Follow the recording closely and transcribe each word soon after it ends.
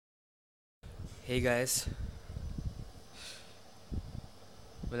Hey guys,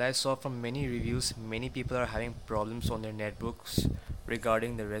 well, I saw from many reviews many people are having problems on their netbooks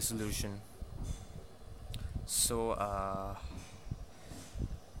regarding the resolution. So I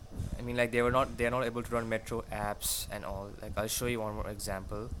mean, like they're not able to run Metro apps and all. Like I'll show you one more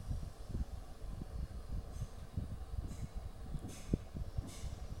example.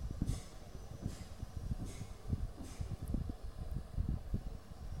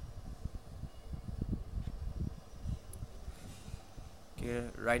 Okay,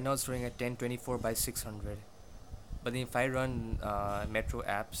 right now it's running at 1024 by 600. But then if I run Metro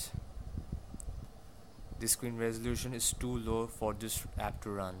apps, the screen resolution is too low for this app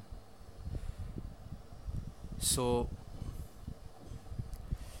to run. So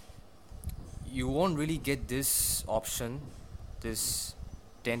you won't really get this option, this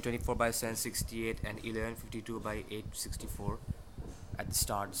 1024 by 768 and 1152 by 864 at the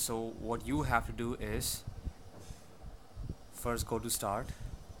start. So what you have to do is first go to start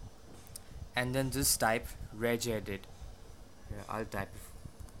and then just type regedit. Yeah, I'll type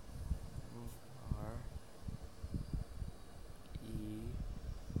R E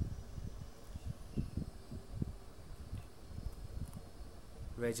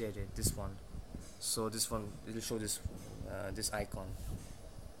regedit, this one. So this one, it'll show this this icon.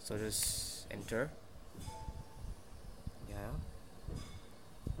 So just enter. Yeah.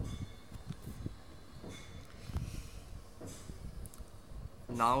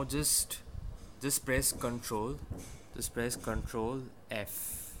 Now just press control, just press control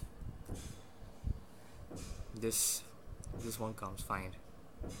F. This one comes fine.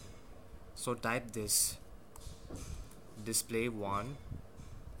 So type this display one,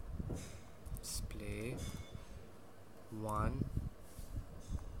 display one,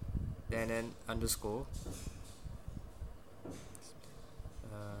 then an underscore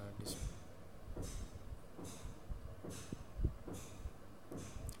this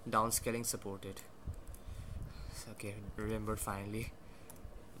downscaling supported. Okay, remembered finally.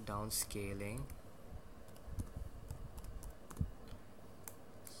 Downscaling.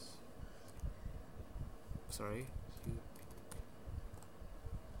 Sorry.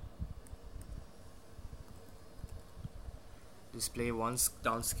 Display once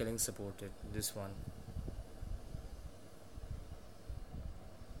downscaling supported. This one.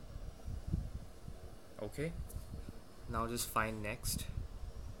 Okay. Now just find next.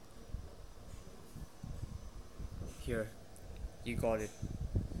 Here, you got it.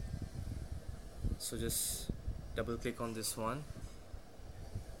 So just double click on this one,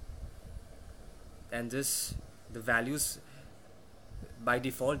 and this, the values by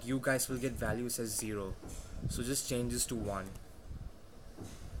default you guys will get values as 0, so just change this to 1.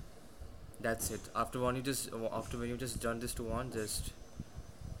 That's it. After when you just done this to 1, just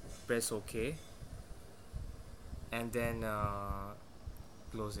press OK and then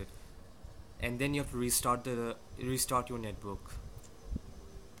close it, and then you have to restart your netbook,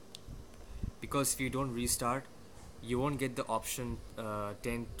 because if you don't restart you won't get the option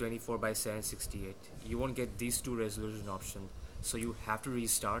 1024 by 768. You won't get these two resolution options, so you have to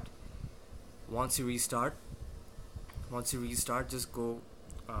restart. Once you restart, just go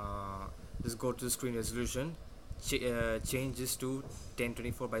to the screen resolution, change this to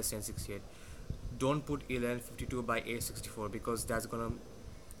 1024 by 768. Don't put 1152 by 864, because that's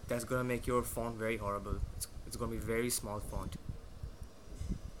gonna make your font very horrible. It's gonna be very small font.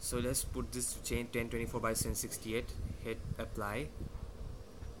 So let's put this, change 1024 by 768, hit apply,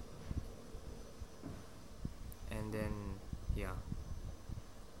 and then yeah,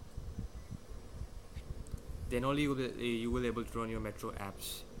 then only you will able to run your Metro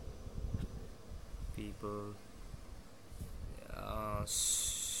apps. People,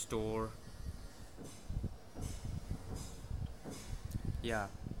 store, yeah.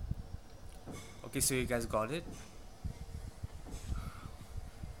 Okay, so you guys got it.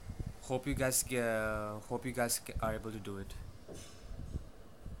 Hope you guys are able to do it.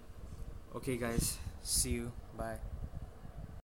 Okay guys, see you, bye.